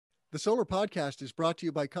The Solar Podcast is brought to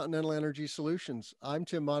you by Continental Energy Solutions. I'm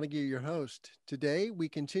Tim Montague, your host. Today, we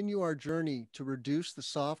continue our journey to reduce the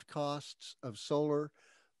soft costs of solar.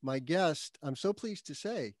 My guest, I'm so pleased to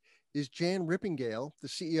say, is Jan Rippingale, the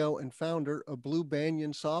CEO and founder of Blu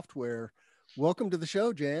Banyan Software. Welcome to the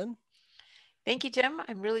show, Jan. Thank you, Tim.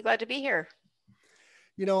 I'm really glad to be here.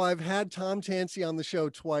 You know, I've had Tom Tansey on the show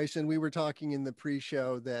twice, and we were talking in the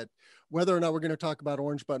pre-show that whether or not we're going to talk about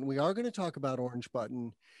Orange Button, we are going to talk about Orange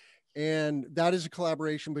Button. And that is a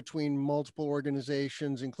collaboration between multiple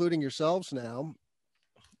organizations, including yourselves now.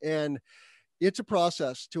 And it's a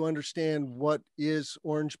process to understand what is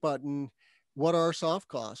Orange Button, what are soft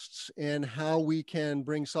costs, and how we can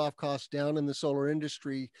bring soft costs down in the solar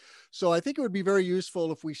industry. So I think it would be very useful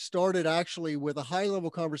if we started actually with a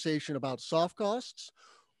high-level conversation about soft costs,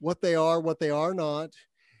 what they are not,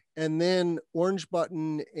 and then Orange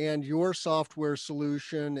Button and your software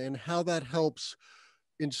solution and how that helps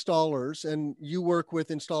installers. And you work with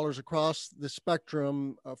installers across the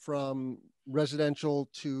spectrum from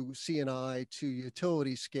residential to CNI to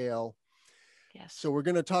utility scale. Yes. So we're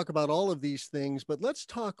going to talk about all of these things, but let's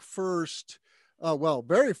talk first.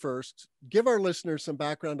 Very first, give our listeners some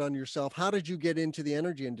background on yourself. How did you get into the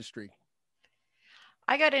energy industry?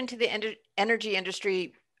 I got into the energy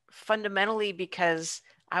industry fundamentally because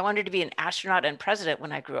I wanted to be an astronaut and president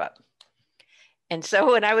when I grew up. And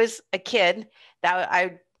so when I was a kid,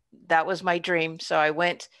 that was my dream. So I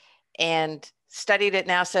went and studied at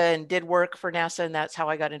NASA and did work for NASA, and that's how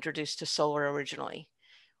I got introduced to solar originally.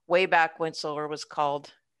 Way back when solar was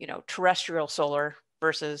called, terrestrial solar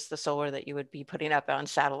versus the solar that you would be putting up on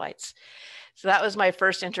satellites. So that was my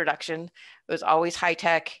first introduction. It was always high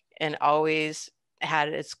tech and always had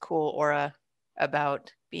its cool aura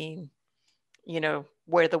about being,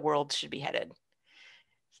 where the world should be headed.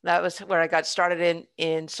 That was where I got started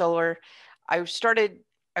in solar. I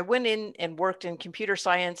went in and worked in computer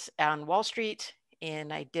science on Wall Street,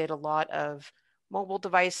 and I did a lot of mobile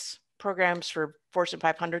device programs for Fortune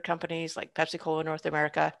 500 companies like PepsiCo in North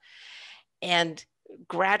America. And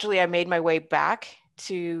gradually I made my way back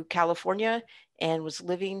to California and was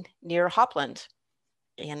living near Hopland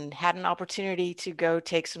and had an opportunity to go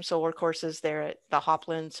take some solar courses there at the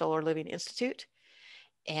Hopland Solar Living Institute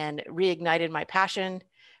and reignited my passion.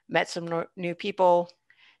 Met some new people,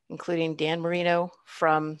 including Dan Marino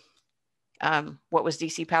from what was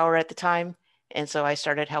DC Power at the time. And so I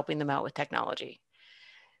started helping them out with technology.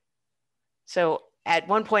 So at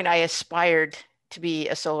one point I aspired to be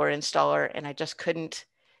a solar installer, and I just couldn't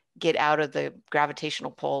get out of the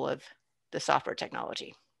gravitational pull of the software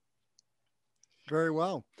technology. Very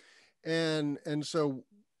well. And so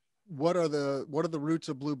what are the roots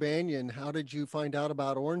of Blu Banyan? How did you find out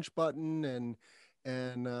about Orange Button,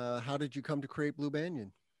 and how did you come to create Blu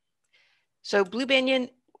Banyan? So Blu Banyan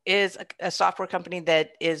is a software company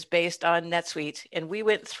that is based on NetSuite, and we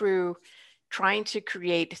went through trying to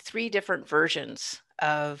create 3 different versions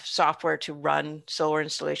of software to run solar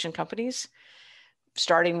installation companies,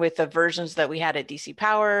 starting with the versions that we had at DC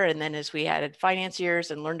Power, and then as we added financiers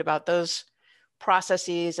and learned about those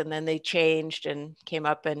processes, and then they changed and came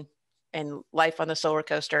up and life on the solar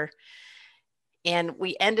coaster. And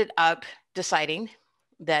we ended up deciding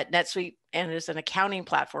that NetSuite and as an accounting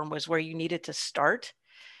platform was where you needed to start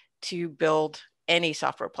to build any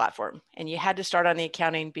software platform. And you had to start on the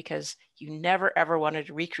accounting because you never ever wanted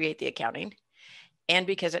to recreate the accounting, and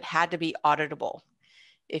because it had to be auditable.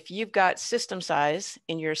 If you've got system size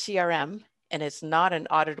in your CRM and it's not an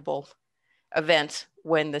auditable event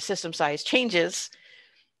when the system size changes,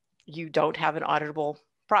 you don't have an auditable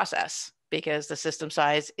process because the system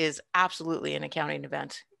size is absolutely an accounting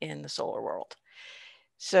event in the solar world.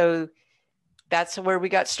 So that's where we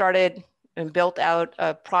got started and built out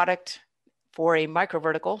a product for a micro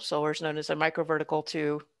vertical. Solar is known as a micro vertical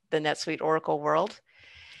to the NetSuite Oracle world,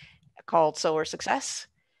 called SolarSuccess.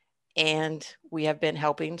 And we have been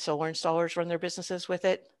helping solar installers run their businesses with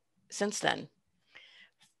it since then.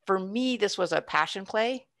 For me, this was a passion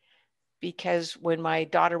play because when my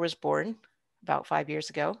daughter was born about 5 years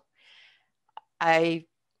ago, I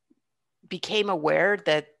became aware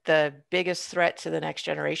that the biggest threat to the next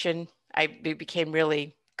generation, it became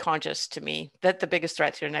really conscious to me that the biggest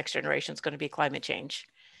threat to the next generation is going to be climate change.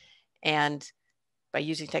 And by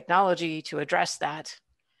using technology to address that,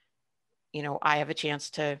 I have a chance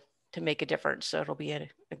to make a difference. So it'll be a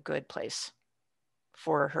good place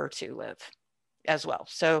for her to live as well.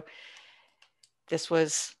 So this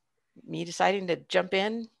was me deciding to jump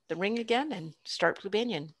in the ring again and start Blu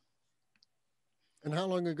Banyan. And how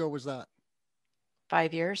long ago was that?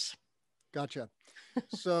 5 years. Gotcha.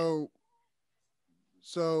 So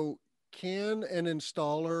can an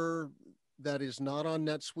installer that is not on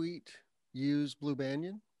NetSuite use Blu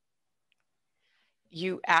Banyan?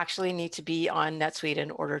 You actually need to be on NetSuite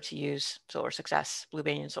in order to use SolarSuccess, Blu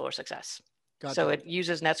Banyan SolarSuccess. Gotcha. So it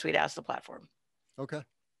uses NetSuite as the platform. Okay.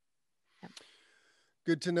 Yep.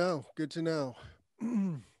 Good to know. Good to know.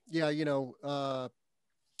 Yeah,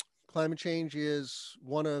 climate change is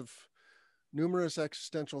one of numerous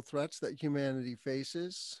existential threats that humanity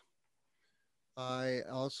faces. I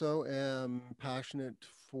also am passionate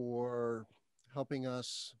for helping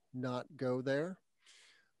us not go there,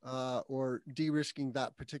 or de-risking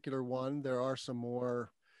that particular one. There are some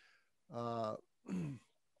more uh,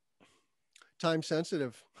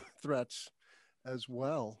 time-sensitive threats as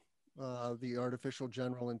well. The artificial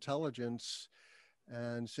general intelligence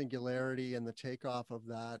and singularity and the takeoff of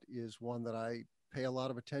that is one that I pay a lot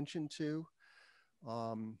of attention to.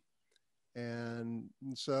 And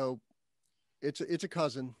so it's a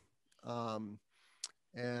cousin. But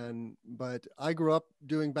I grew up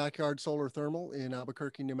doing backyard solar thermal in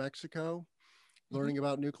Albuquerque, New Mexico, learning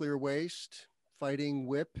about nuclear waste, fighting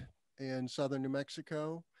WIP in southern New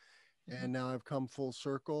Mexico. And now I've come full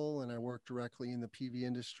circle and I work directly in the PV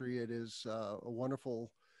industry. It is a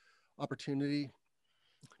wonderful opportunity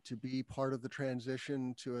to be part of the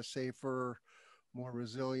transition to a safer, more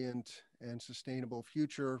resilient and sustainable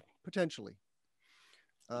future, potentially.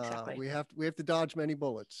 Exactly. We have to dodge many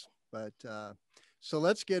bullets, but so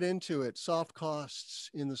let's get into it. Soft costs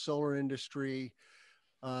in the solar industry,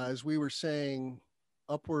 as we were saying,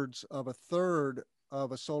 upwards of a third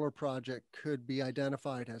of a solar project could be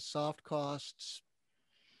identified as soft costs.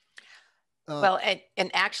 Well,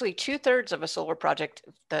 and actually 2/3 of a solar project,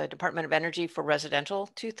 the Department of Energy for residential,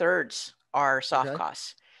 2/3 are soft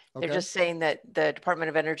costs. They're just saying that the Department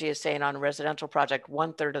of Energy is saying on a residential project,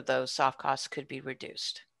 1/3 of those soft costs could be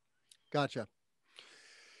reduced. Gotcha.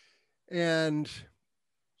 And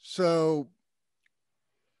so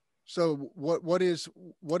what is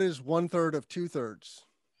 1/3 of 2/3?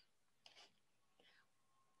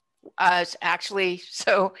 It's actually,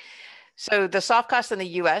 so the soft costs in the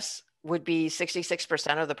US would be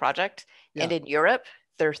 66% of the project. Yeah. And in Europe,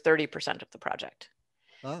 they're 30% of the project.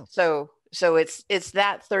 Oh. So it's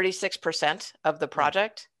that 36% of the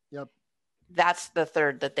project. Yep. That's the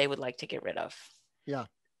third that they would like to get rid of. Yeah.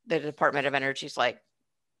 The Department of Energy is like,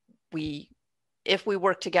 if we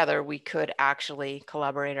work together, we could actually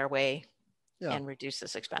collaborate our way and reduce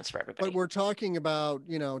this expense for everybody. But we're talking about,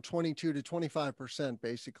 22 to 25%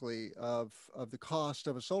 basically of the cost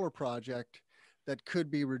of a solar project that could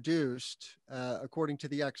be reduced, according to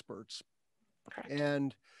the experts.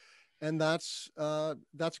 Correct. And that's a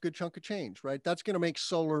good chunk of change, right? That's going to make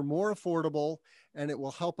solar more affordable, and it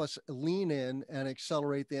will help us lean in and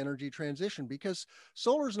accelerate the energy transition, because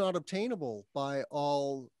solar is not obtainable by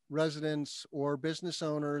all residents or business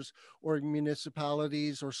owners or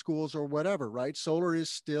municipalities or schools or whatever, right? Solar is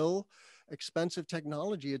still expensive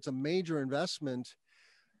technology. It's a major investment,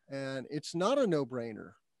 and it's not a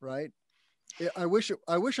no-brainer, right? I wish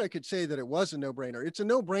I could say that it was a no-brainer. It's a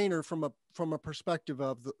no-brainer from a perspective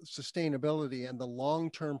of the sustainability and the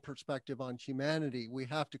long-term perspective on humanity. We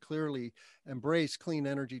have to clearly embrace clean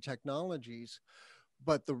energy technologies,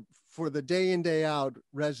 but for the day in, day out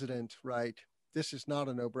resident, right, this is not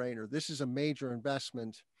a no-brainer. This is a major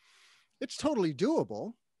investment. It's totally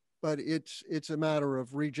doable, but it's a matter of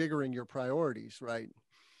rejiggering your priorities, right?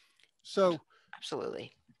 So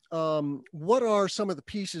absolutely. What are some of the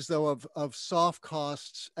pieces, though, of soft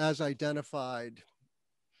costs as identified?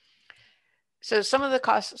 So some of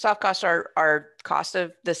the soft costs are cost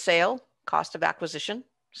of the sale, cost of acquisition,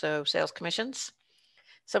 so sales commissions.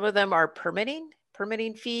 Some of them are permitting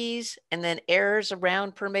fees, and then errors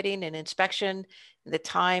around permitting and inspection, the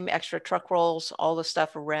time, extra truck rolls, all the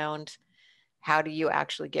stuff around how do you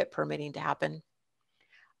actually get permitting to happen.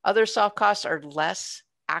 Other soft costs are less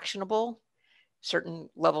actionable, certain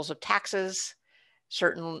levels of taxes,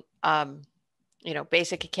 certain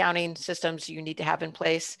basic accounting systems you need to have in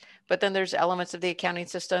place. But then there's elements of the accounting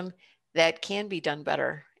system that can be done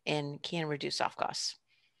better and can reduce soft costs.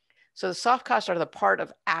 So the soft costs are the part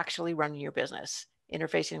of actually running your business,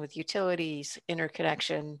 interfacing with utilities,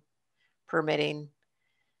 interconnection, permitting,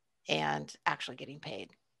 and actually getting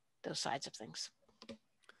paid, those sides of things.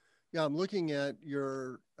 Yeah, I'm looking at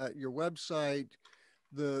your website.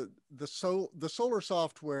 The solar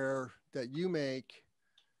software that you make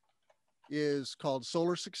is called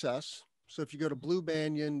SolarSuccess. So if you go to Blu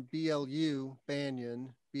Banyan, BLU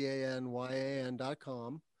Banyan,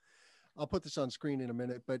 BANYAN.com, I'll put this on screen in a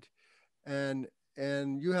minute, and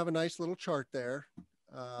you have a nice little chart there.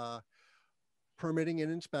 permitting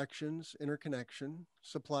and inspections, interconnection,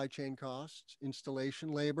 supply chain costs,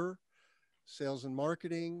 installation labor, sales and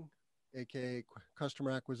marketing, aka customer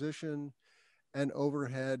acquisition, and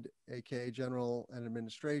overhead, aka general and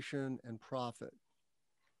administration, and profit.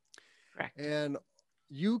 Correct. And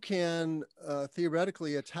you can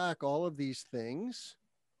theoretically attack all of these things.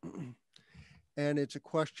 And it's a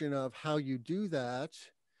question of how you do that.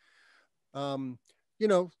 You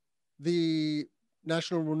know, the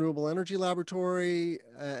National Renewable Energy Laboratory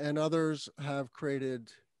and others have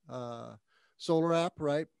created Solar App,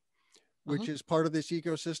 right? Which is part of this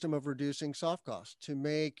ecosystem of reducing soft costs to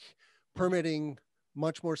make permitting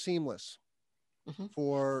much more seamless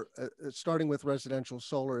for starting with residential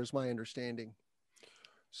solar, is my understanding.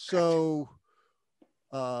 So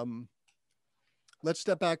let's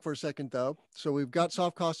step back for a second, though. So we've got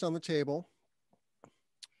soft costs on the table.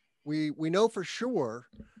 We know for sure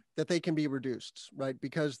that they can be reduced, right?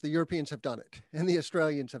 Because the Europeans have done it and the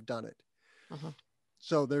Australians have done it.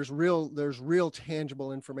 So there's real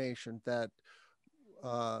tangible information that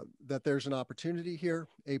that there's an opportunity here,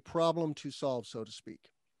 a problem to solve, so to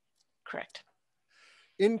speak. Correct.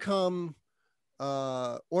 Income,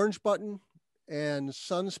 Orange Button and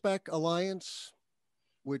SunSpec Alliance,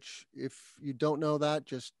 which if you don't know that,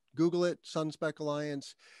 just Google it, SunSpec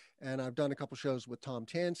Alliance. And I've done a couple shows with Tom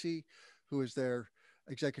Tansey, who is their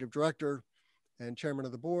executive director and chairman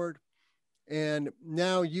of the board. And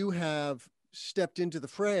now you have stepped into the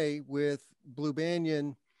fray with Blu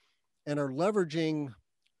Banyan and are leveraging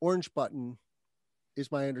Orange Button,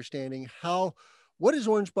 is my understanding. What is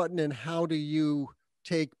Orange Button and how do you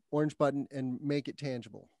take Orange Button and make it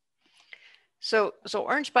tangible? So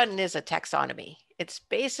Orange Button is a taxonomy. It's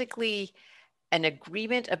basically an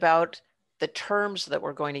agreement about the terms that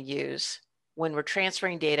we're going to use when we're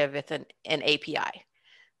transferring data with an API,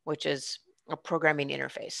 which is a programming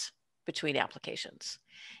interface between applications.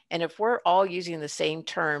 And if we're all using the same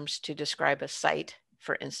terms to describe a site,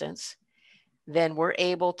 for instance, then we're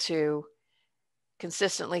able to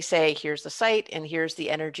consistently say, here's the site and here's the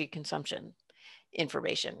energy consumption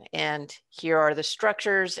information. And here are the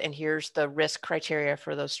structures and here's the risk criteria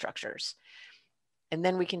for those structures. And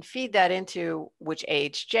then we can feed that into which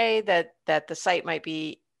AHJ that the site might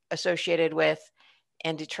be associated with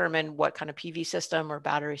and determine what kind of PV system or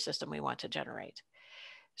battery system we want to generate.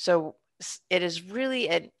 So it is really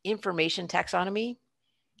an information taxonomy.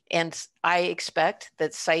 And I expect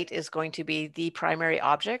that site is going to be the primary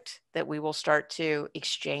object that we will start to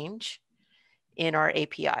exchange in our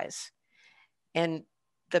APIs. And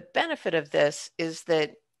the benefit of this is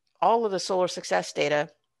that all of the SolarSuccess data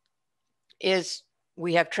is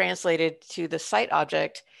we have translated to the site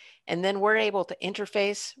object, and then we're able to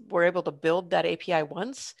interface, we're able to build that API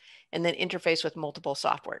once and then interface with multiple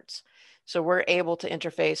softwares. So we're able to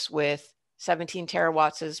interface with 17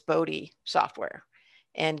 terawatts' Bodhi software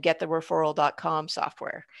and get the referral.com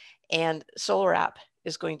software. And Solar App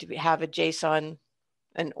is going to have a JSON,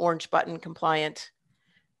 an Orange Button compliant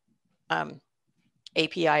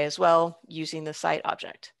API as well using the site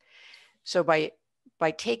object. So by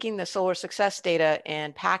taking the SolarSuccess data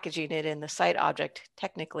and packaging it in the site object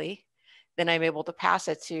technically, then I'm able to pass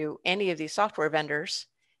it to any of these software vendors.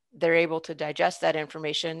 They're able to digest that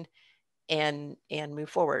information and move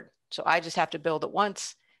forward. So I just have to build it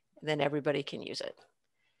once, and then everybody can use it.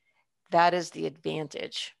 That is the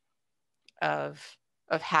advantage of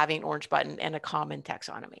having Orange Button and a common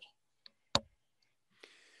taxonomy.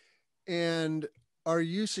 And are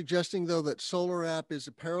you suggesting, though, that Solar App is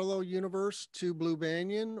a parallel universe to Blu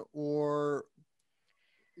Banyan, or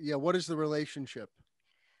what is the relationship?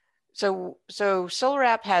 So Solar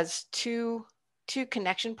App has two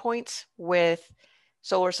connection points with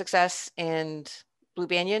SolarSuccess and Blu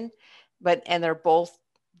Banyan, and they're both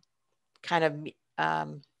kind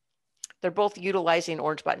of they're both utilizing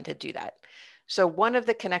Orange Button to do that. So one of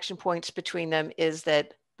the connection points between them is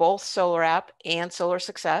that both Solar App and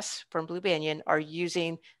SolarSuccess from Blu Banyan are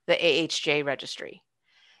using the AHJ registry.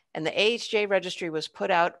 And the AHJ registry was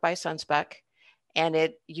put out by SunSpec, and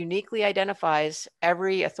it uniquely identifies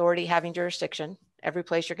every authority having jurisdiction, every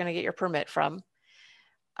place you're going to get your permit from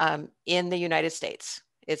in the United States.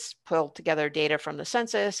 It's pulled together data from the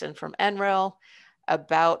census and from NREL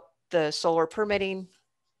about the solar permitting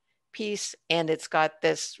piece, and it's got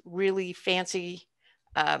this really fancy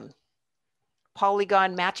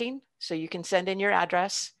polygon matching. So you can send in your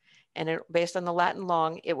address, and based on the Latin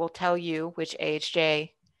long, it will tell you which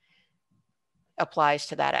AHJ applies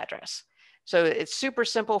to that address. So it's super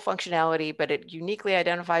simple functionality, but it uniquely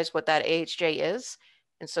identifies what that AHJ is.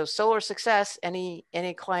 And so SolarSuccess,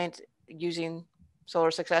 any client using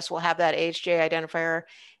SolarSuccess will have that AHJ identifier,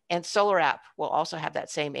 And Solar App will also have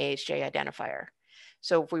that same AHJ identifier.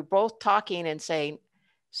 So if we're both talking and saying,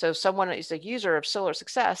 so someone is a user of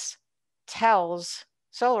SolarSuccess tells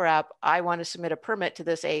Solar App, I want to submit a permit to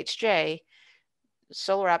this AHJ,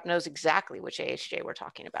 Solar App knows exactly which AHJ we're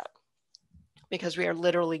talking about because we are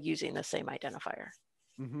literally using the same identifier.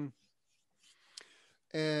 Mm-hmm.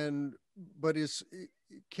 But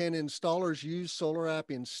can installers use Solar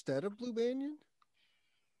App instead of Blu Banyan?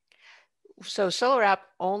 So Solar App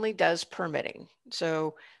only does permitting.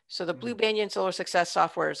 So the Blu Banyan SolarSuccess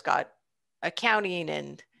software has got accounting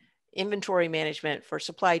and inventory management for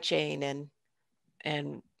supply chain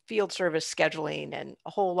and field service scheduling and a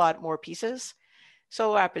whole lot more pieces.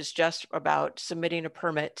 Solar App is just about submitting a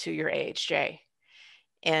permit to your AHJ.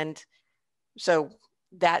 And so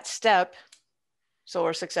that step,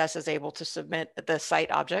 SolarSuccess is able to submit the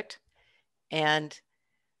site object, and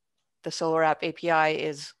the Solar App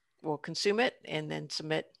API will consume it and then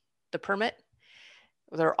submit the permit.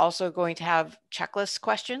 They're also going to have checklist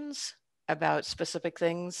questions about specific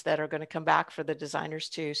things that are going to come back for the designers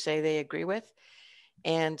to say they agree with.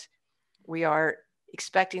 And we are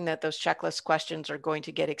expecting that those checklist questions are going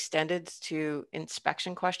to get extended to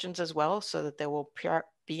inspection questions as well, so that they will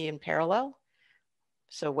be in parallel.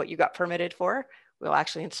 So what you got permitted for, we'll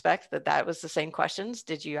actually inspect that was the same questions.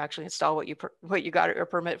 Did you actually install what you got your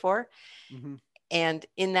permit for? Mm-hmm. And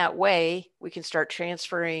in that way, we can start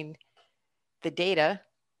transferring the data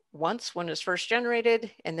once when it's first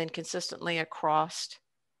generated, and then consistently across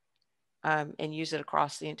and use it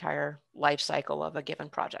across the entire life cycle of a given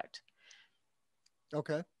project.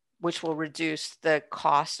 Okay. Which will reduce the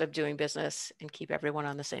cost of doing business and keep everyone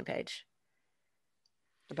on the same page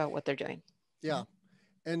about what they're doing. Yeah.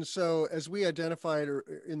 And so as we identified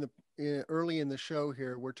early in the show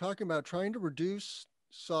here, we're talking about trying to reduce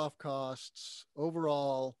soft costs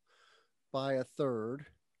overall by a third.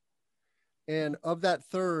 And of that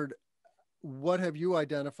third, what have you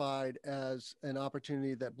identified as an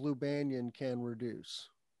opportunity that Blu Banyan can reduce?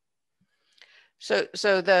 So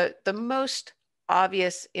the most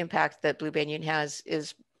obvious impact that Blu Banyan has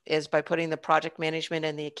is by putting the project management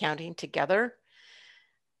and the accounting together.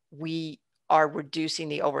 We are reducing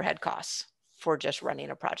the overhead costs for just running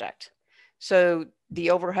a project. So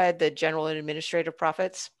the overhead, the general and administrative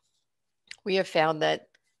profits, we have found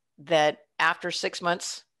that after 6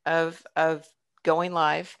 months of going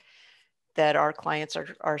live, that our clients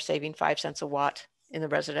are saving 5 cents a watt in the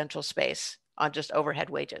residential space on just overhead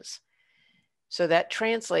wages. So that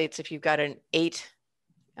translates, if you've got an 8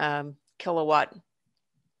 kilowatt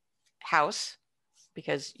house,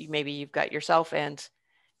 because maybe you've got yourself and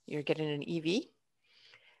you're getting an EV,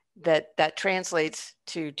 that translates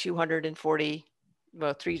to 240,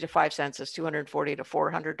 well, 3 to 5 cents is $240 to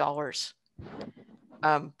 $400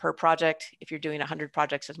 per project. If you're doing 100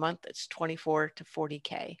 projects a month, it's 24 to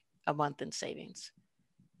 40K a month in savings.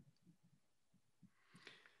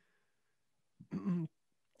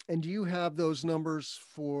 And do you have those numbers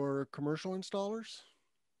for commercial installers?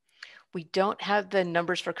 We don't have the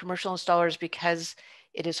numbers for commercial installers because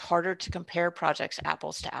it is harder to compare projects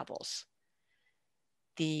apples to apples.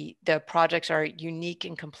 The projects are unique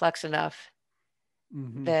and complex enough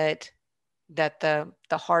mm-hmm. that the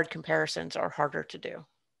hard comparisons are harder to do.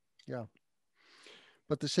 Yeah.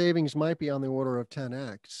 But the savings might be on the order of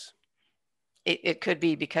 10x. It could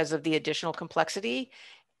be because of the additional complexity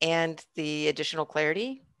and the additional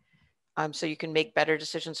clarity. So you can make better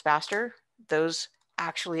decisions faster. Those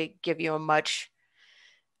actually give you a much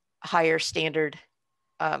higher standard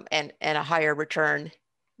and a higher return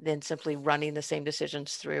than simply running the same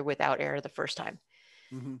decisions through without error the first time.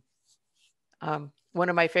 Mm-hmm. One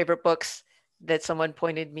of my favorite books that someone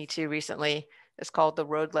pointed me to recently is called The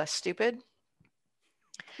Road Less Stupid,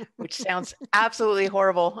 which sounds absolutely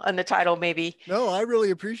horrible on the title, maybe. No, I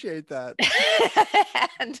really appreciate that.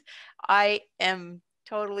 And I am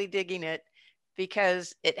totally digging it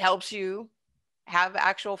because it helps you have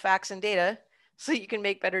actual facts and data so you can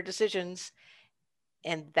make better decisions.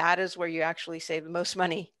 And that is where you actually save the most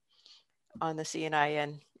money on the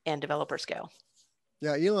CNI and developer scale.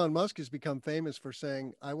 Yeah, Elon Musk has become famous for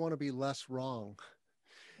saying, I want to be less wrong.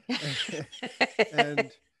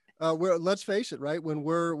 And let's face it, right? When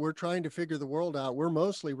we're trying to figure the world out, we're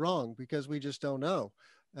mostly wrong because we just don't know.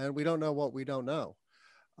 And we don't know what we don't know.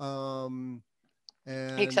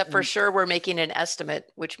 Except for sure, we're making an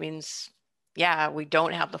estimate, which means, yeah, we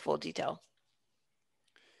don't have the full detail.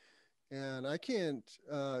 And I can't,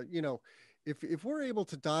 if we're able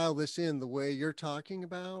to dial this in the way you're talking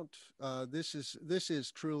about, this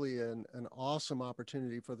is truly an awesome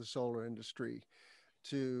opportunity for the solar industry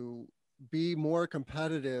to be more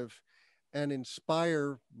competitive and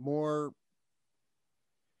inspire more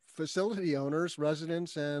facility owners,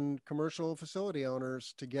 residents, and commercial facility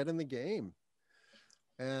owners to get in the game,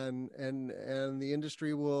 and the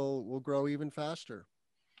industry will grow even faster.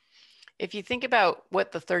 If you think about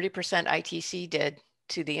what the 30% ITC did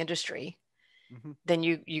to the industry, then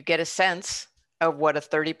you get a sense of what a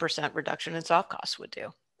 30% reduction in soft costs would do.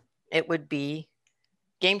 It would be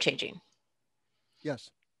game changing. Yes.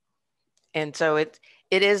 And so it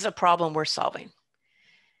is a problem we're solving.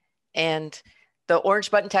 And the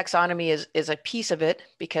orange button taxonomy is a piece of it,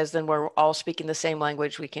 because then we're all speaking the same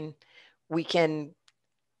language. We can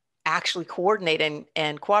actually coordinate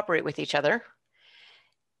and cooperate with each other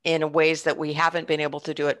in ways that we haven't been able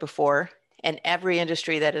to do it before. And every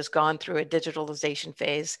industry that has gone through a digitalization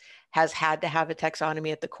phase has had to have a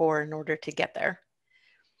taxonomy at the core in order to get there.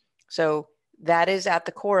 So that is at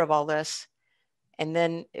the core of all this. And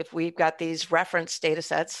then if we've got these reference data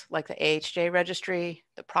sets like the AHJ registry,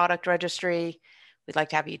 the product registry, we'd like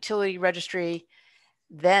to have a utility registry,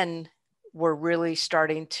 then we're really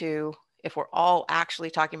starting to, if we're all actually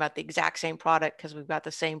talking about the exact same product because we've got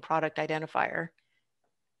the same product identifier,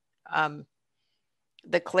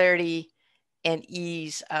 the clarity and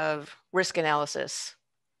ease of risk analysis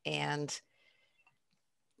and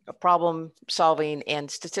problem solving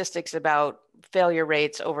and statistics about failure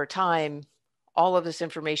rates over time, all of this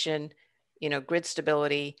information, grid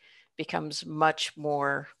stability becomes much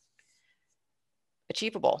more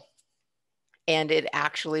achievable, and it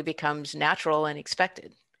actually becomes natural and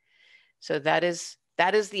expected. So that is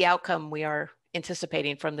the outcome we are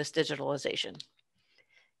anticipating from this digitalization.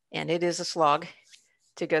 And it is a slog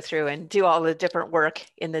to go through and do all the different work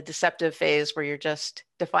in the deceptive phase where you're just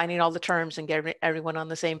defining all the terms and getting everyone on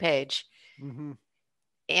the same page.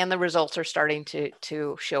 And the results are starting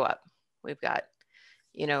to show up. We've got,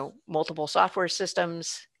 multiple software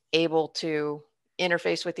systems able to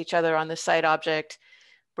interface with each other on the site object,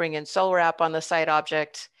 bring in Solar App on the site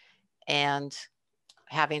object, and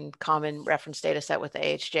having common reference data set with the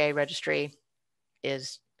AHJ registry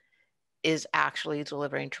is actually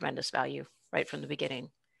delivering tremendous value right from the beginning.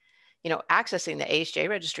 Accessing the AHJ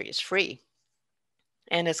registry is free,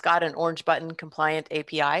 and it's got an orange button compliant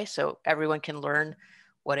API, so everyone can learn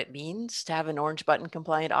what it means to have an orange button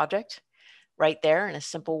compliant object right there in a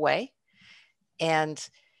simple way. And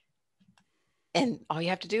all you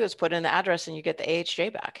have to do is put in the address and you get the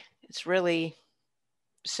AHJ back. It's really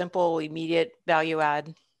simple, immediate value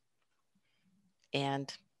add,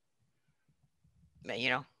 and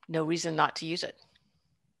no reason not to use it.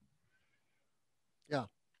 Yeah.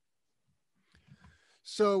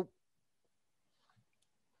 So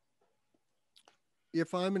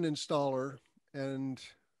if I'm an installer and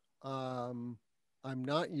I'm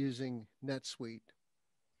not using NetSuite,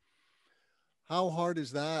 how hard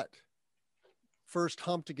is that first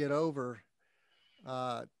hump to get over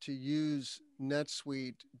to use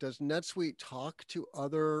NetSuite? Does NetSuite talk to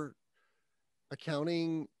other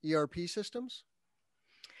accounting ERP systems?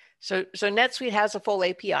 So NetSuite has a full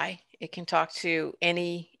API. It can talk to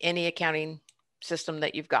any accounting system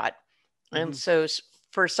that you've got. And so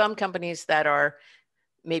for some companies that are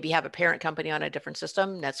maybe have a parent company on a different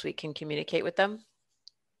system, NetSuite can communicate with them.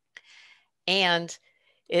 And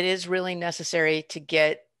it is really necessary to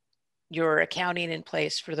get your accounting in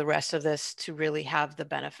place for the rest of this to really have the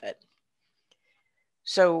benefit.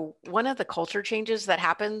 So one of the culture changes that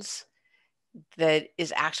happens that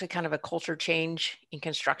is actually kind of a culture change in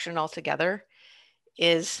construction altogether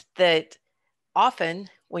is that often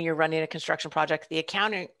when you're running a construction project, the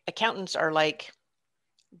accountants are like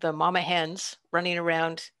the mama hens running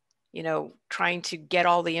around, trying to get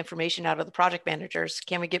all the information out of the project managers.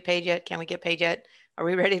 Can we get paid yet? Can we get paid yet? Are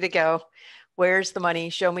we ready to go? Where's the money?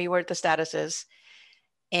 Show me where the status is.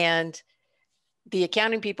 And the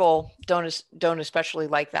accounting people don't especially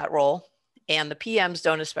like that role. And the PMs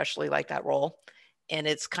don't especially like that role. And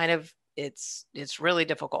it's it's really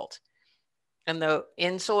difficult. And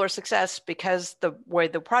in SolarSuccess, because the way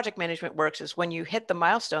the project management works is when you hit the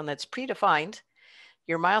milestone that's predefined,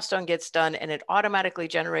 your milestone gets done and it automatically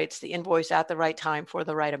generates the invoice at the right time for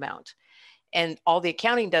the right amount. And all the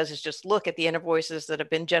accounting does is just look at the invoices that have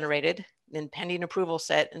been generated in pending approval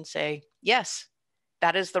set and say, yes,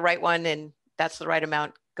 that is the right one and that's the right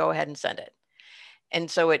amount. Go ahead and send it. And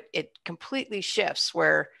so it completely shifts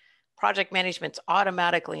where project management's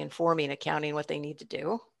automatically informing accounting what they need to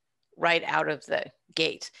do right out of the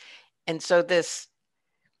gate. And so the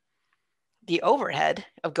overhead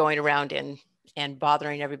of going around and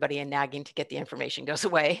bothering everybody and nagging to get the information goes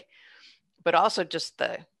away, but also just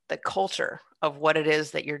the culture of what it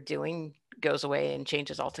is that you're doing goes away and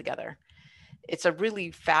changes altogether. it's a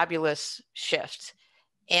really fabulous shift.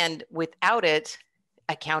 And without it,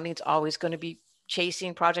 accounting's always going to be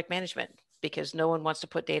chasing project management because no one wants to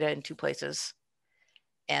put data in two places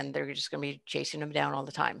and they're just going to be chasing them down all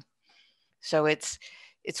the time. So it's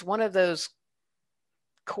one of those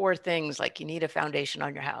core things, like you need a foundation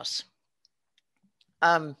on your house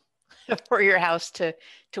for your house to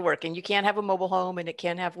work. And you can't have a mobile home and it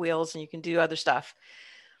can have wheels and you can do other stuff,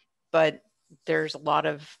 but there's a lot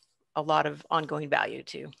of ongoing value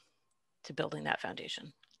to building that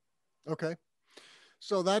foundation. Okay.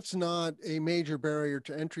 So that's not a major barrier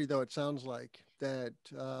to entry, though. It sounds like that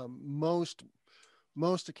most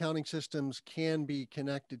accounting systems can be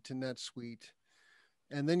connected to NetSuite,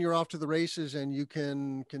 and then you're off to the races, and you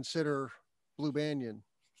can consider Blu Banyan.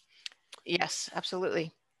 Yes,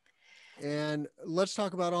 absolutely. And let's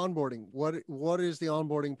talk about onboarding. What is the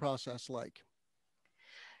onboarding process like?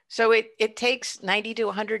 So it takes 90 to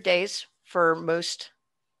 100 days for most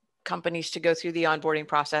companies to go through the onboarding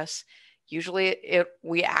process. Usually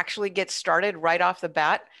we actually get started right off the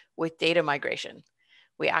bat with data migration.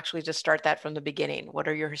 We actually just start that from the beginning. What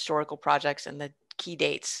are your historical projects and the key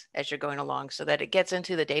dates as you're going along so that it gets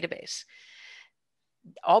into the database?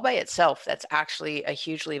 All by itself, that's actually a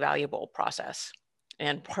hugely valuable process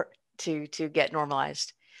and to get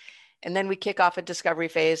normalized. And then we kick off a discovery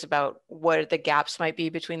phase about what the gaps might be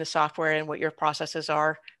between the software and what your processes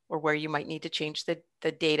are, or where you might need to change the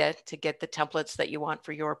data to get the templates that you want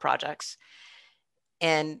for your projects.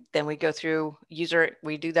 And then we go through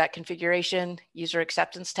we do that configuration, user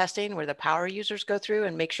acceptance testing, where the power users go through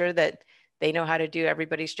and make sure that they know how to do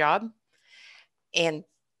everybody's job. And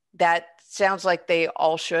that sounds like they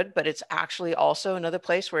all should, but it's actually also another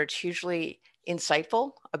place where it's hugely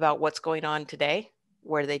insightful about what's going on today,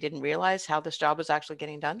 where they didn't realize how this job was actually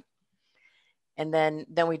getting done. And then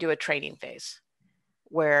we do a training phase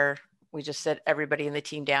where we just sit everybody in the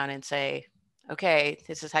team down and say, okay,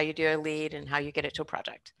 this is how you do a lead and how you get it to a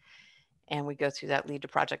project. And we go through that lead to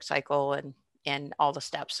project cycle and all the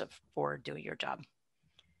steps for doing your job.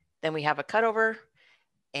 Then we have a cutover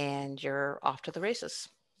and you're off to the races.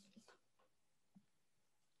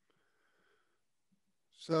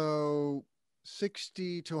 So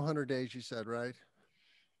 60 to 100 days, you said, right?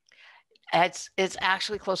 It's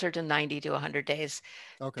actually closer to 90 to 100 days.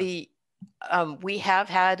 Okay. We have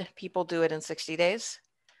had people do it in 60 days,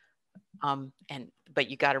 but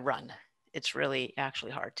you got to run. It's really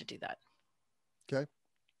actually hard to do that. Okay.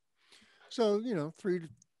 So, 3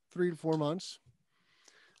 to 4 months.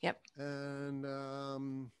 Yep.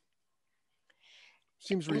 And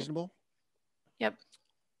seems reasonable. Yep.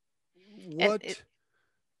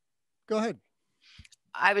 Go ahead.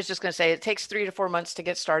 I was just going to say it takes 3 to 4 months to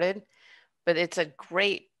get started, but it's a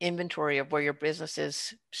great inventory of where your business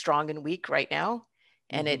is strong and weak right now.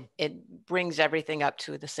 And it brings everything up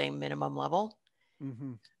to the same minimum level.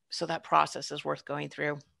 Mm-hmm. So that process is worth going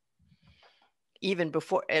through even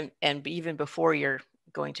before, and even before you're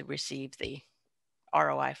going to receive the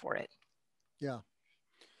ROI for it. Yeah.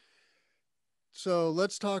 So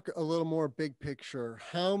let's talk a little more big picture.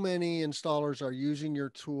 How many installers are using your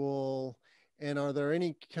tool? And are there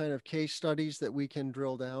any kind of case studies that we can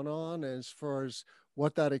drill down on as far as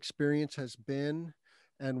what that experience has been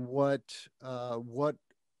and what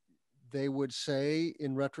they would say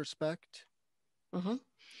in retrospect? Mm-hmm.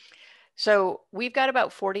 So we've got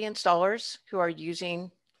about 40 installers who are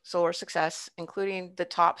using SolarSuccess, including the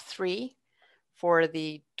top 3 for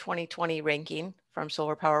the 2020 ranking from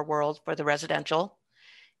Solar Power World for the residential,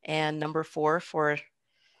 and number 4 for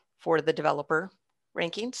the developer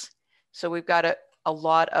rankings. So we've got a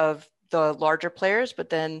lot of the larger players, but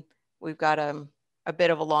then we've got a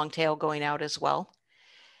bit of a long tail going out as well.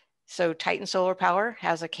 So Titan Solar Power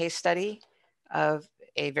has a case study of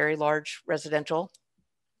a very large residential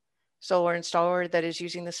solar installer that is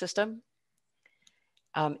using the system.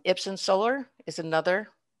 Ipsen Solar is another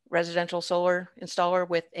residential solar installer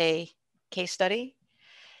with a case study.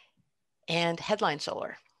 And Headline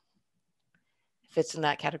Solar fits in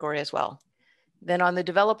that category as well. Then on the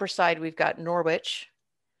developer side, we've got Norwich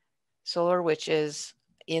Solar, which is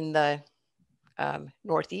in the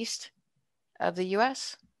northeast of the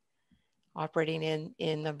US, operating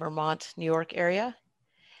in the Vermont, New York area.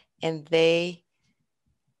 And they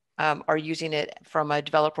are using it from a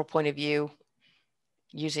developer point of view,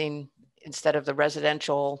 using, instead of the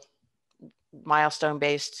residential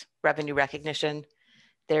milestone-based revenue recognition,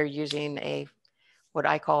 they're using what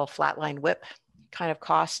I call a flatline WIP kind of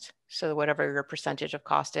cost. So whatever your percentage of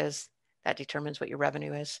cost is, that determines what your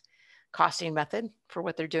revenue is. Costing method for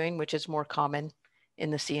what they're doing, which is more common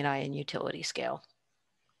in the C&I and utility scale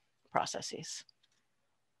processes.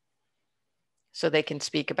 so they can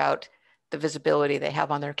speak about the visibility they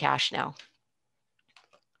have on their cash now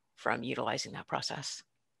from utilizing that process,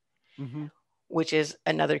 which is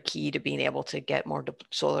another key to being able to get more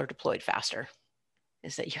solar deployed faster,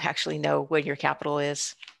 is that you actually know where your capital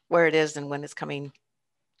is, where it is, and when it's coming,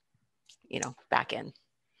 back in.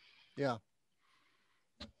 Yeah.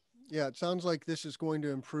 Yeah, it sounds like this is going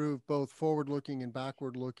to improve both forward-looking and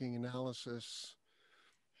backward-looking analysis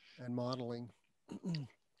and modeling.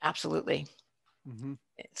 Absolutely.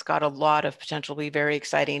 It's got a lot of potential to be very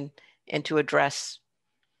exciting and to address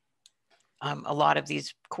a lot of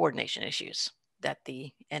these coordination issues that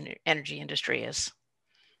the energy industry is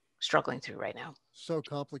struggling through right now. So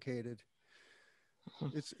complicated.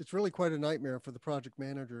 It's really quite a nightmare for the project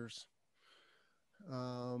managers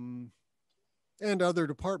and other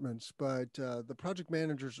departments, but the project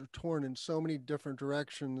managers are torn in so many different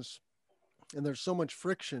directions, and there's so much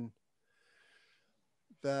friction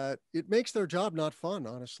that it makes their job not fun,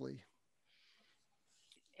 honestly.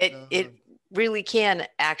 It really can,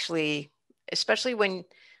 actually, especially when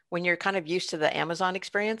you're kind of used to the Amazon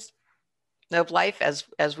experience of life,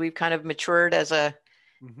 as we've kind of matured as a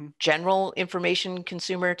general information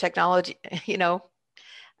consumer technology,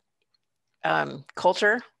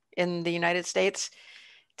 culture in the United States,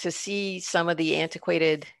 to see some of the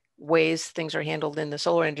antiquated ways things are handled in the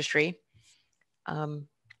solar industry.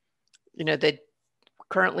 That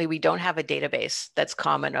currently we don't have a database that's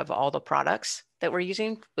common of all the products that we're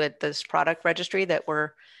using, with this product registry that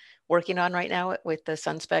we're working on right now with the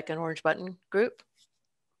SunSpec and Orange Button group.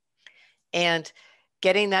 And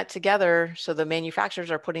getting that together, so the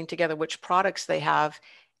manufacturers are putting together which products they have,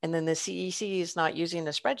 and then the CEC is not using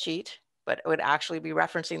the spreadsheet, but would actually be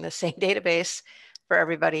referencing the same database for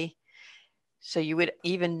everybody. So you would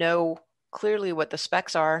even know clearly what the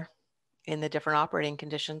specs are in the different operating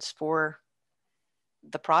conditions for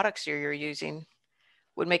the products you're using,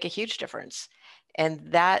 would make a huge difference. And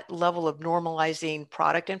that level of normalizing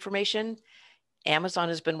product information, Amazon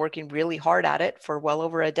has been working really hard at it for well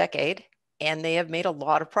over a decade, and they have made a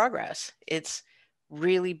lot of progress. It's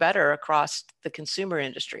really better across the consumer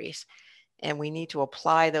industries, and we need to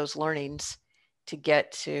apply those learnings to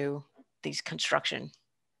get to these construction,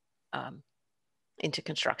 into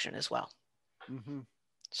construction as well,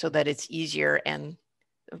 so that it's easier and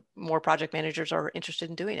more project managers are interested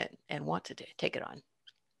in doing it and want to take it on.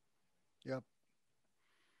 Yep.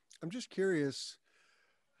 I'm just curious,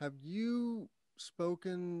 have you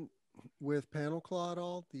spoken with PanelClaw at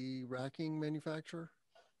all, the racking manufacturer?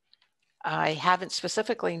 I haven't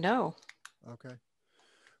specifically, no. Okay.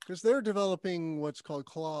 Because they're developing what's called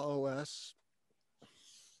Claw OS,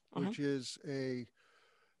 which is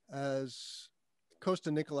as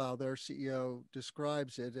Costa Nicolau, their CEO,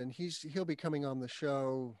 describes it, and he'll be coming on the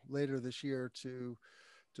show later this year to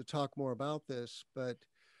talk more about this. But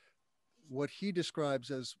what he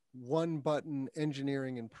describes as one button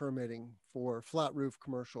engineering and permitting for flat roof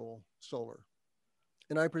commercial solar,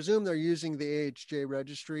 and I presume they're using the AHJ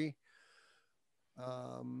registry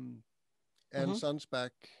and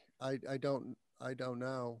SunSpec. I don't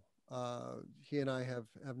know. He and I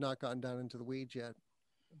have not gotten down into the weeds yet,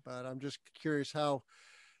 but I'm just curious how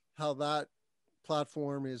that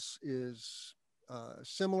platform is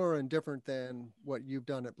similar and different than what you've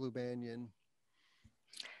done at Blu Banyan.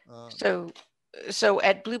 So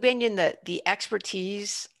at Blu Banyan, the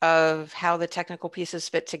expertise of how the technical pieces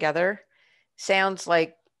fit together sounds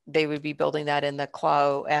like they would be building that in the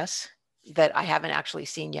Claw OS that I haven't actually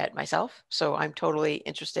seen yet myself. So I'm totally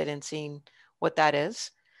interested in seeing what that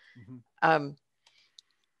is.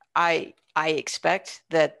 I expect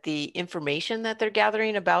that the information that they're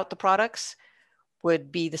gathering about the products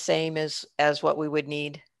would be the same as what we would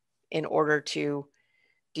need in order to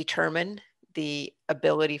determine the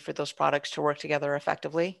ability for those products to work together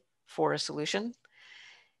effectively for a solution.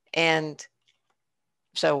 And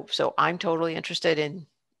so I'm totally interested in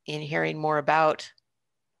hearing more about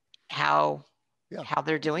how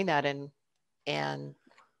they're doing that and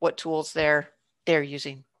what tools they're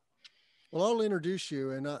using. Well, I'll introduce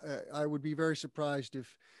you, and I would be very surprised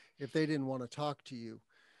if they didn't want to talk to you.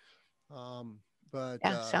 But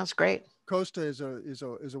yeah, sounds great. Costa is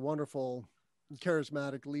a wonderful,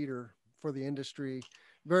 charismatic leader for the industry,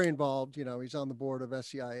 very involved. He's on the board of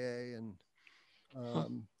SEIA,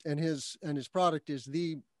 and his product is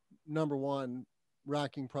the number one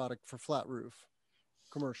racking product for flat roof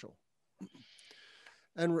commercial.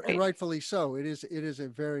 And rightfully so. It is a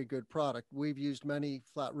very good product. We've used many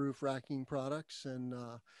flat roof racking products, and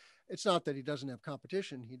it's not that he doesn't have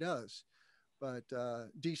competition. He does, but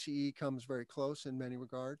DCE comes very close in many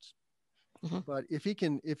regards. But if he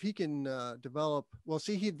can develop, well,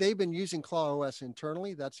 see, they've been using ClawOS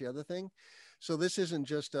internally. That's the other thing. So this isn't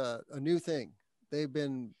just a new thing. They've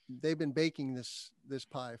been baking this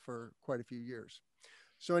pie for quite a few years.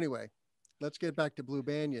 So anyway, let's get back to Blu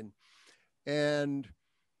Banyan. And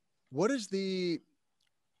what are the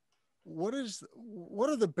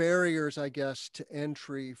barriers, I guess, to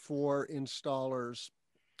entry for installers?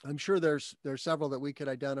 I'm sure there's several that we could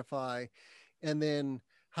identify. And then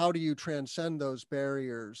how do you transcend those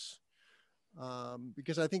barriers?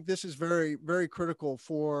 Because I think this is very, very critical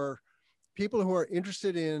for people who are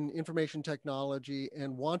interested in information technology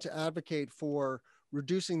and want to advocate for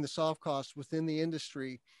reducing the soft costs within the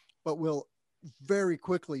industry, but will very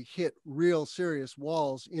quickly hit real serious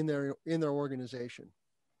walls in their organization.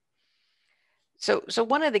 So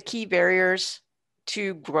one of the key barriers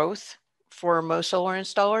to growth for most solar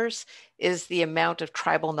installers is the amount of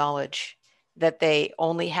tribal knowledge that they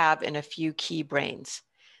only have in a few key brains.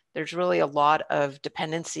 There's really a lot of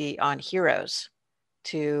dependency on heroes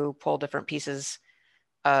to pull different pieces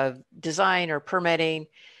of design or permitting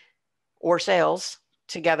or sales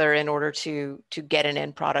together in order to get an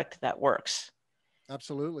end product that works.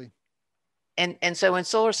 Absolutely. And so in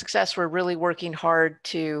SolarSuccess, we're really working hard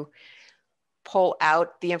to pull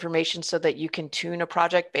out the information so that you can tune a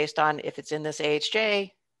project based on if it's in this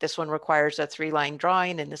AHJ, this one requires a 3-line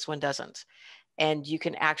drawing and this one doesn't. And you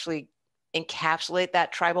can actually encapsulate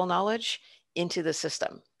that tribal knowledge into the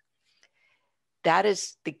system. That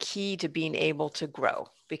is the key to being able to grow,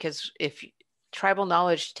 because if tribal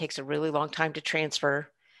knowledge takes a really long time to transfer,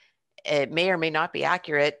 it may or may not be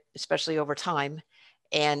accurate, especially over time.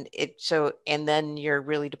 And then you're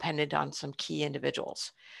really dependent on some key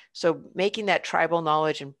individuals. So making that tribal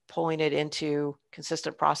knowledge and pulling it into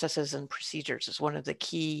consistent processes and procedures is one of the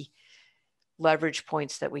key leverage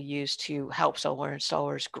points that we use to help solar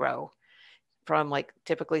installers grow. From like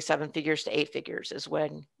typically 7 figures to 8 figures is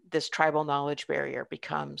when this tribal knowledge barrier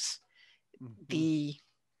becomes the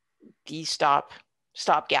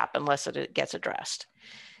stopgap unless it gets addressed.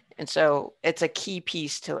 And so it's a key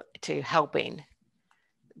piece to helping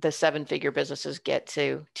the 7-figure businesses get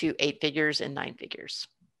to 8 figures and 9 figures.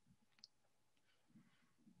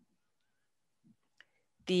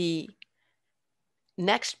 The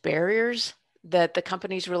next barriers that the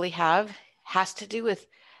companies really have has to do with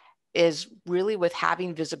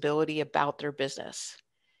having visibility about their business.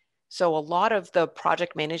 So a lot of the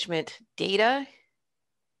project management data,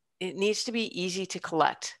 it needs to be easy to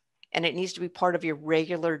collect, and it needs to be part of your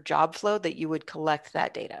regular job flow that you would collect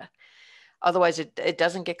that data. Otherwise, it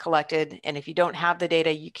doesn't get collected. And if you don't have the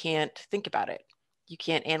data, you can't think about it. You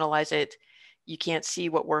can't analyze it. You can't see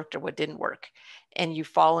what worked or what didn't work. And you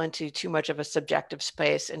fall into too much of a subjective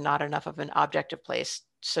space and not enough of an objective place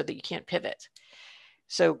so that you can't pivot.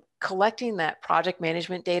 So collecting that project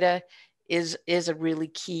management data is a really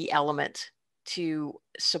key element to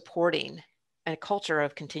supporting a culture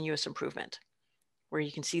of continuous improvement, where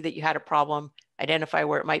you can see that you had a problem, identify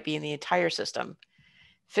where it might be in the entire system,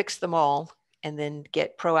 fix them all, and then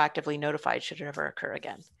get proactively notified should it ever occur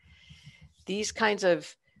again. These kinds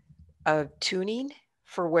of tuning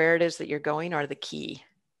for where it is that you're going are the key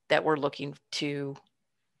that we're looking to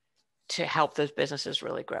help those businesses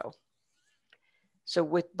really grow. So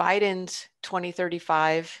with Biden's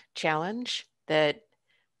 2035 challenge that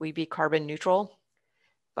we be carbon neutral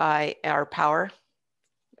by our power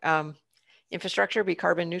infrastructure, be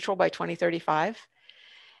carbon neutral by 2035,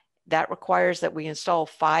 that requires that we install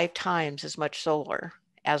 5 times as much solar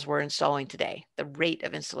as we're installing today. The rate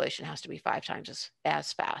of installation has to be 5 times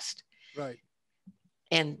as fast. Right.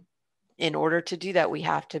 And in order to do that, we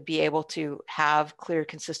have to be able to have clear,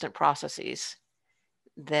 consistent processes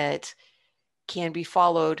that can be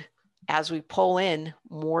followed as we pull in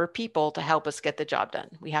more people to help us get the job done.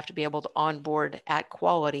 We have to be able to onboard at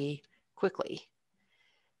quality quickly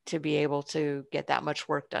to be able to get that much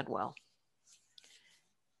work done well.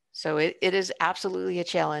 So it is absolutely a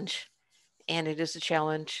challenge, and it is a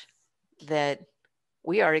challenge that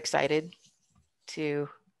we are excited to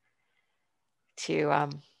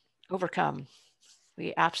overcome.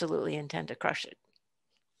 We absolutely intend to crush it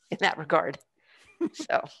in that regard.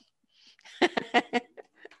 So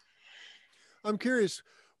I'm curious,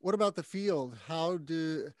 what about the field? How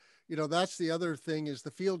that's the other thing, is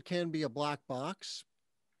the field can be a black box,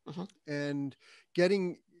 and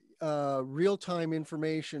getting real-time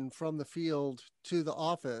information from the field to the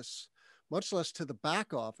office, much less to the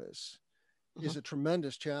back office, is a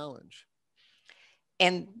tremendous challenge.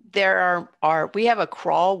 And there we have a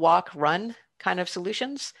crawl, walk, run kind of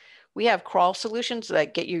solutions We have crawl solutions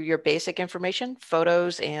that get you your basic information,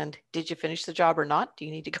 photos, and did you finish the job or not? Do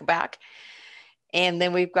you need to go back? And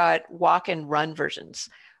then we've got walk and run versions.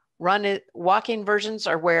 Walking versions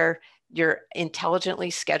are where you're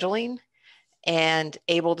intelligently scheduling and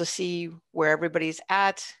able to see where everybody's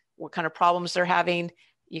at, what kind of problems they're having.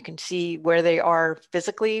 You can see where they are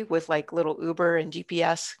physically with like little Uber and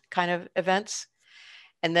GPS kind of events.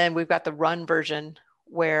 And then we've got the run version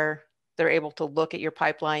where they're able to look at your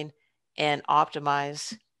pipeline and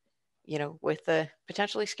optimize, with the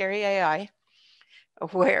potentially scary AI,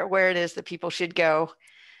 where it is that people should go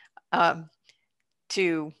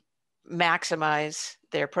to maximize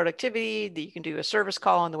their productivity. That you can do a service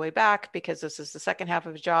call on the way back because this is the second half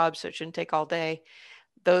of a job, so it shouldn't take all day.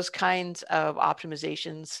 Those kinds of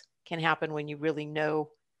optimizations can happen when you really know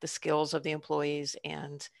the skills of the employees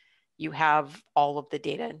and you have all of the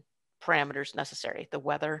data and parameters necessary, the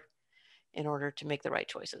weather, in order to make the right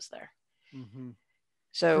choices there. Mm-hmm.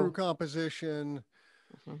 So crew composition,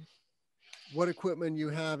 what equipment you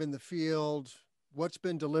have in the field, what's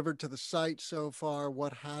been delivered to the site so far,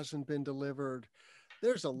 what hasn't been delivered.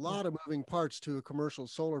 There's a lot of moving parts to a commercial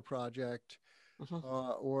solar project,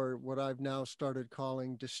 or what I've now started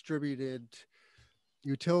calling distributed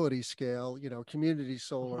utility scale, community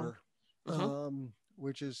solar,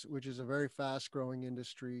 which is a very fast growing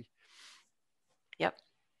industry. Yep.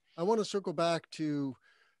 I want to circle back to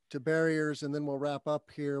barriers and then we'll wrap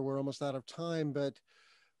up here. We're almost out of time, but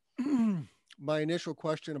my initial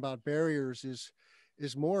question about barriers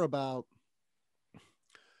is more about,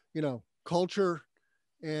 culture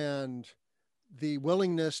and the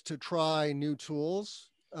willingness to try new tools.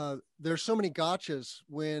 There's so many gotchas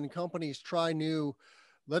when companies try new,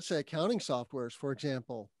 let's say, accounting softwares, for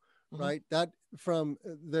example, right?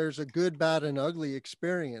 There's a good, bad, and ugly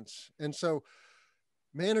experience. And so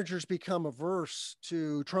managers become averse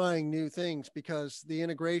to trying new things because the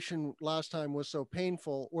integration last time was so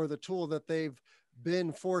painful, or the tool that they've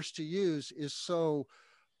been forced to use is so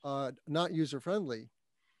not user friendly.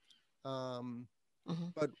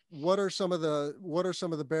 But what are some of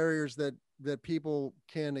the barriers that people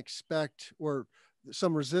can expect, or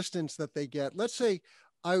some resistance that they get? Let's say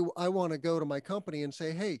I want to go to my company and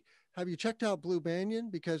say, hey, have you checked out Blu Banyan?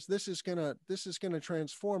 Because this is gonna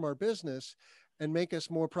transform our business and make us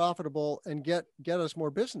more profitable and get us more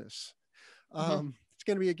business. It's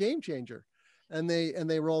going to be a game changer. And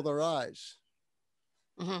they roll their eyes.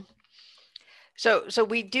 So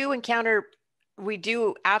we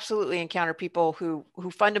do absolutely encounter people who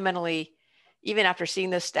fundamentally, even after seeing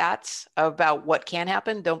the stats about what can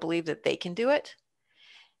happen, don't believe that they can do it.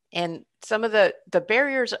 And some of the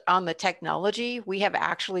barriers on the technology, we have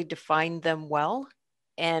actually defined them well.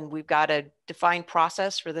 And we've got a defined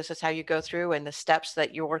process for this is how you go through and the steps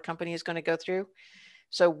that your company is going to go through.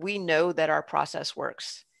 So we know that our process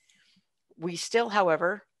works. We still,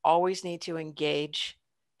 however, always need to engage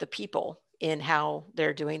the people in how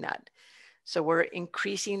they're doing that. So we're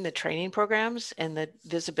increasing the training programs and the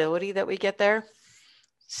visibility that we get there.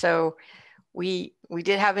 So we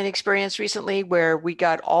did have an experience recently where we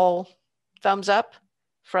got all thumbs up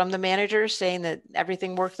from the managers saying that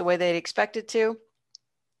everything worked the way they'd expected to.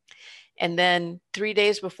 And then 3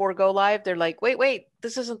 days before go live, they're like, wait,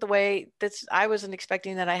 this isn't the way I wasn't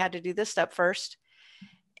expecting that I had to do this step first.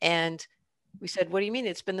 And we said, what do you mean?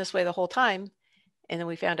 It's been this way the whole time. And then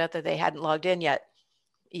we found out that they hadn't logged in yet,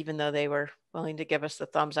 even though they were willing to give us the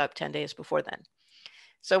thumbs up 10 days before then.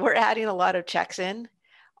 So we're adding a lot of checks in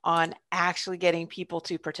on actually getting people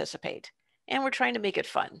to participate. And we're trying to make it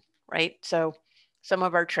fun, right? So some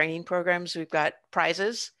of our training programs, we've got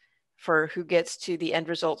prizes for who gets to the end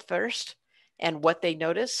result first and what they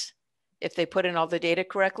notice if they put in all the data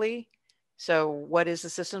correctly. So what is the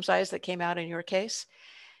system size that came out in your case?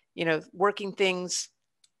 Working things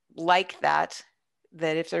like that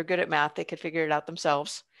if they're good at math, they could figure it out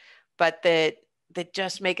themselves, but that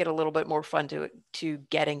just make it a little bit more fun to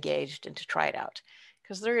get engaged and to try it out.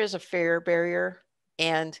 Because there is a fair barrier,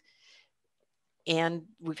 and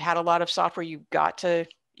we've had a lot of software. You've got to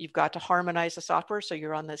harmonize the software so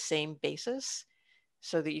you're on the same basis,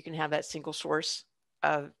 so that you can have that single source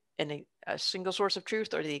of a single source of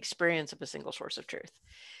truth, or the experience of a single source of truth.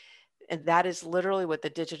 And that is literally what the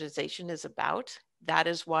digitization is about. That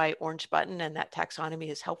is why Orange Button and that taxonomy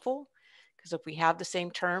is helpful, because if we have the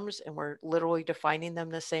same terms and we're literally defining them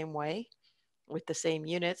the same way, with the same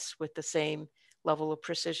units, with the same level of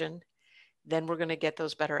precision, then we're going to get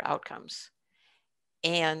those better outcomes.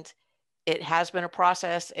 And it has been a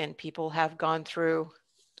process, and people have gone through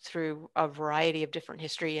a variety of different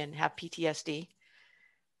history and have PTSD.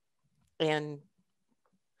 And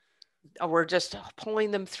we're just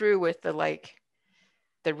pulling them through with the like,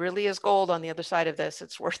 there really is gold on the other side of this.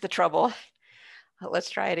 It's worth the trouble. Let's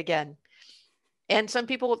try it again. And some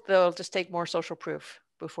people, they'll just take more social proof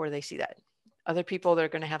before they see that. Other people, they're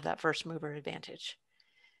going to have that first mover advantage.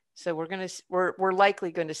 So we're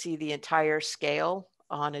likely going to see the entire scale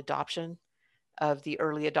on adoption of the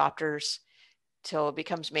early adopters till it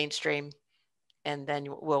becomes mainstream, and then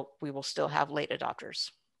we will still have late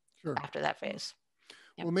adopters after that phase.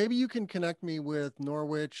 Well, maybe you can connect me with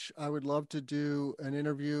Norwich. I would love to do an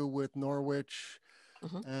interview with Norwich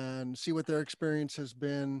and see what their experience has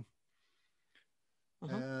been.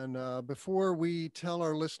 And before we tell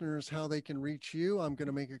our listeners how they can reach you, I'm going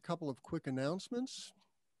to make a couple of quick announcements.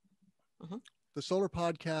 The Solar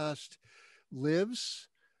Podcast lives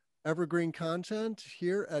evergreen content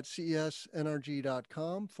here at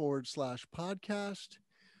cesnrg.com/podcast.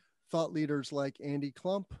 Thought leaders like Andy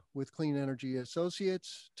Klump with Clean Energy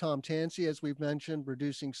Associates, Tom Tansey, as we've mentioned,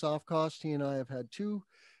 reducing soft costs. He and I have had 2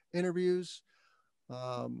 interviews,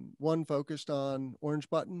 one focused on Orange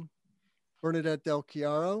Button. Bernadette Del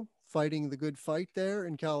Chiaro, fighting the good fight there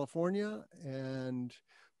in California and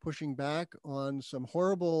pushing back on some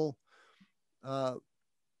horrible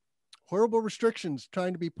restrictions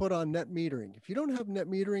trying to be put on net metering. If you don't have net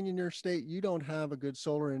metering in your state, you don't have a good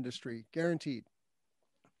solar industry, guaranteed.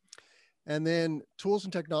 And then tools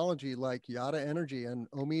and technology like Yada Energy and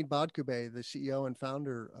Omid Badkube, the CEO and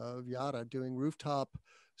founder of Yada, doing rooftop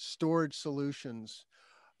storage solutions.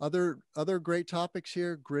 Other great topics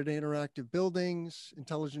here: grid interactive buildings,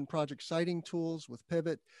 intelligent project siting tools with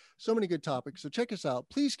Pivot. So many good topics. So check us out.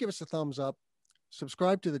 Please give us a thumbs up,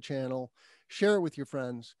 subscribe to the channel, share it with your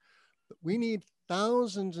friends. We need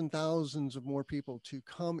thousands and thousands of more people to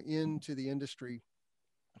come into the industry.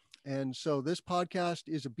 And so this podcast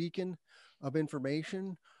is a beacon of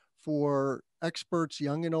information for experts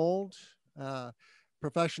young and old,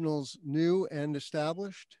 professionals new and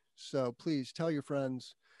established. So please tell your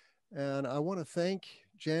friends. And I want to thank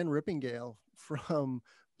Jan Rippingale from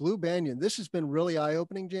Blu Banyan. This has been really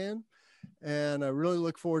eye-opening, Jan. And I really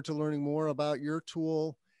look forward to learning more about your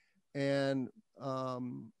tool and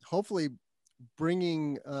hopefully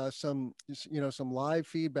bringing some live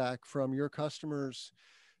feedback from your customers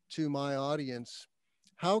to my audience.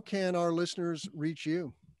 How can our listeners reach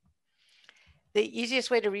you? The easiest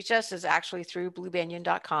way to reach us is actually through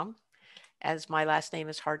blubanyan.com, as my last name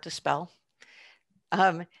is hard to spell.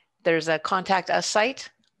 There's a contact us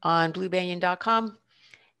site on blubanyan.com,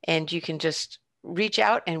 and you can just reach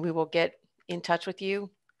out and we will get in touch with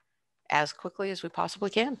you as quickly as we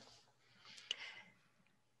possibly can.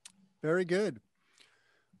 Very good.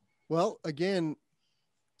 Well, again,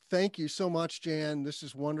 thank you so much, Jan. This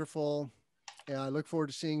is wonderful. And I look forward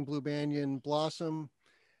to seeing Blu Banyan blossom.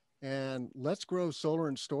 And let's grow solar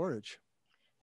and storage.